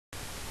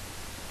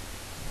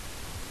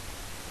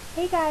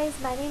Hey guys,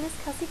 my name is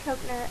Kelcey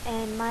Kochner,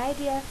 and my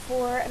idea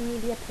for a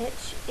media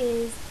pitch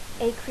is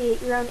a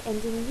Create Your Own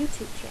Ending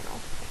YouTube channel.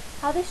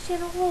 How this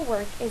channel will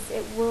work is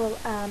it will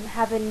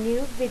have a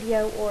new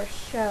video or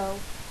show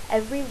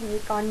every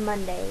week on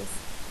Mondays,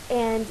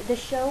 and the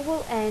show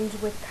will end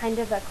with kind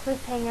of a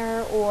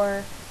cliffhanger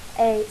or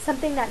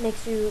something that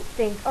makes you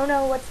think, oh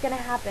no, what's going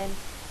to happen?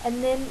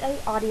 And then the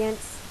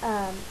audience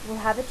will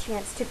have a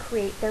chance to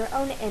create their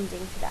own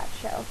ending to that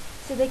show.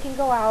 So they can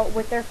go out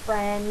with their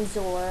friends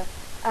or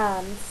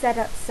set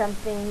up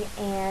something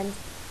and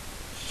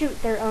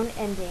shoot their own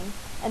ending,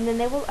 and then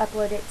they will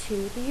upload it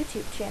to the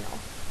YouTube channel.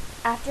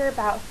 After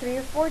about 3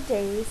 or 4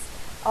 days,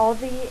 all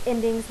the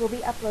endings will be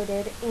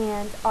uploaded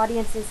and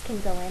audiences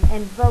can go in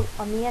and vote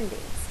on the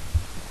endings.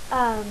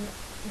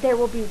 There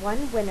will be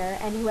one winner,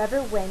 and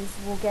whoever wins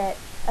will get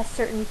a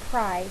certain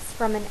prize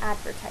from an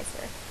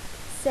advertiser.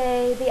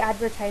 Say the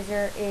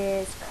advertiser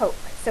is Coke,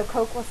 so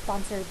Coke will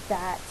sponsor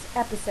that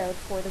episode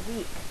for the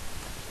week.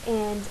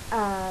 And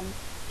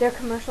their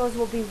commercials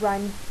will be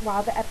run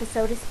while the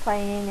episode is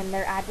playing, and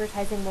their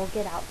advertising will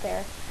get out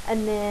there.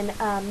 And then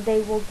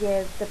they will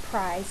give the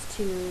prize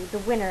to the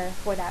winner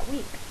for that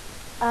week.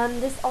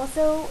 This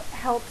also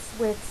helps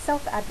with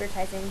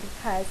self-advertising,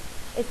 because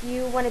if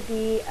you want to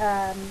be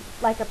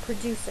like a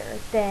producer,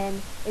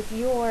 then if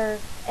your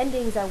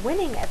endings are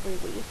winning every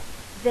week,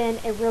 then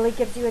it really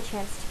gives you a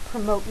chance to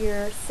promote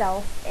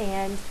yourself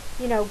and,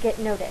 get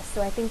noticed.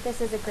 So I think this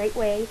is a great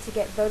way to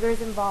get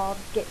voters involved,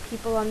 get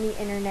people on the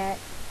internet,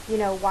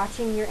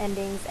 watching your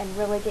endings, and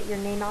really get your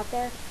name out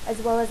there,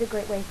 as well as a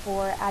great way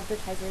for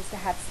advertisers to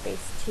have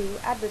space to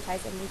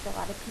advertise and reach a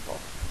lot of people.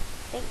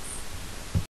 Thanks.